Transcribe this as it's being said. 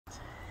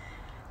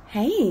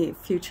Hey,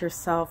 Future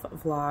Self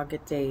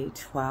Vlog Day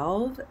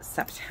 12,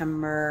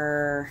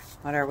 September,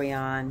 what are we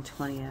on,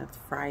 20th,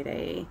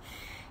 Friday.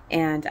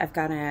 And I've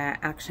got an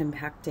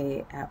action-packed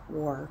day at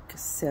work,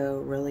 so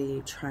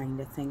really trying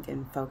to think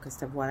and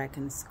focus of what I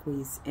can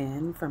squeeze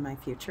in for my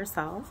future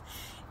self.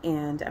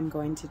 And I'm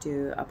going to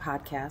do a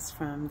podcast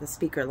from the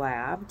Speaker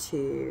Lab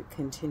to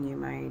continue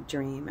my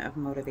dream of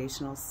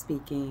motivational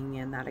speaking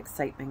and that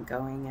excitement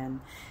going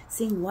and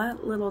seeing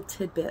what little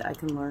tidbit I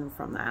can learn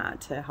from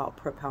that to help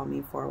propel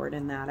me forward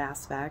in that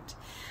aspect.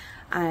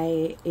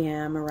 I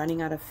am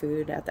running out of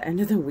food at the end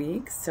of the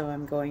week, so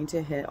I'm going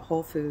to hit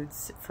Whole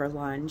Foods for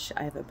lunch.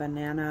 I have a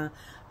banana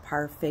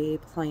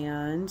parfait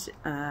planned.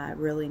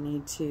 Really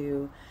need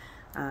to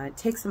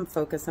take some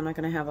focus. I'm not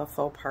going to have a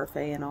full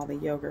parfait and all the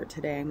yogurt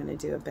today. I'm going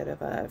to do a bit of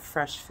a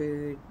fresh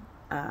food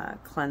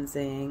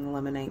cleansing,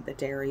 eliminate the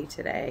dairy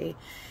today,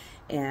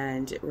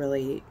 and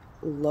really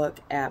look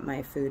at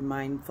my food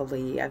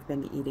mindfully. I've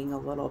been eating a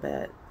little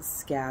bit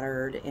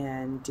scattered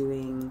and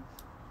doing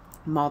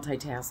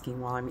multitasking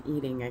while I'm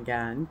eating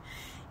again,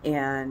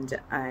 and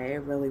I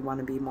really want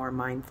to be more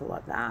mindful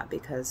of that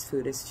because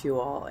food is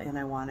fuel, and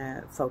I want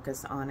to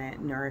focus on it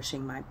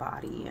nourishing my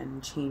body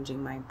and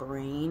changing my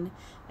brain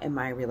and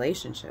my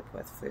relationship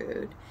with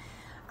food.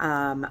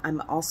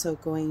 I'm also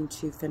going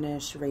to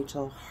finish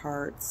Rachel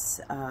Hart's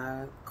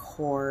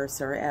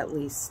course, or at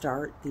least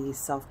start the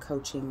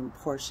self-coaching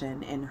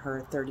portion in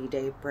her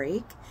 30-day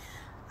break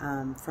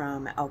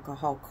from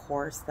Alcohol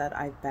course that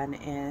I've been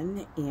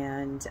in,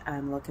 and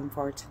I'm looking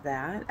forward to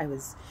that. I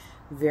was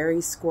very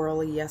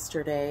squirrely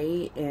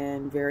yesterday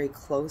and very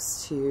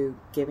close to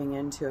giving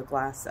into a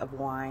glass of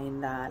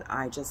wine that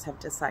I just have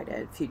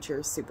decided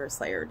future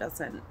SuperSlayer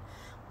doesn't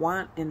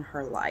want in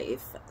her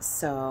life.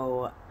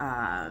 So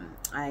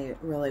I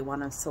really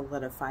want to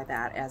solidify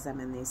that as I'm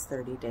in these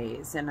 30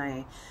 days. And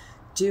I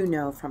do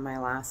know from my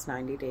last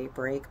 90-day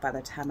break, by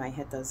the time I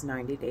hit those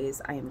 90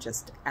 days, I am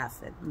just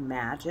effing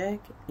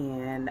magic,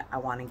 and I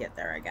want to get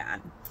there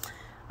again.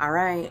 All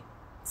right,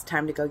 it's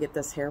time to go get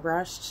this hair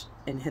brushed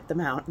and hit the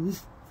mountain.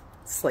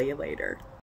 Slay you later.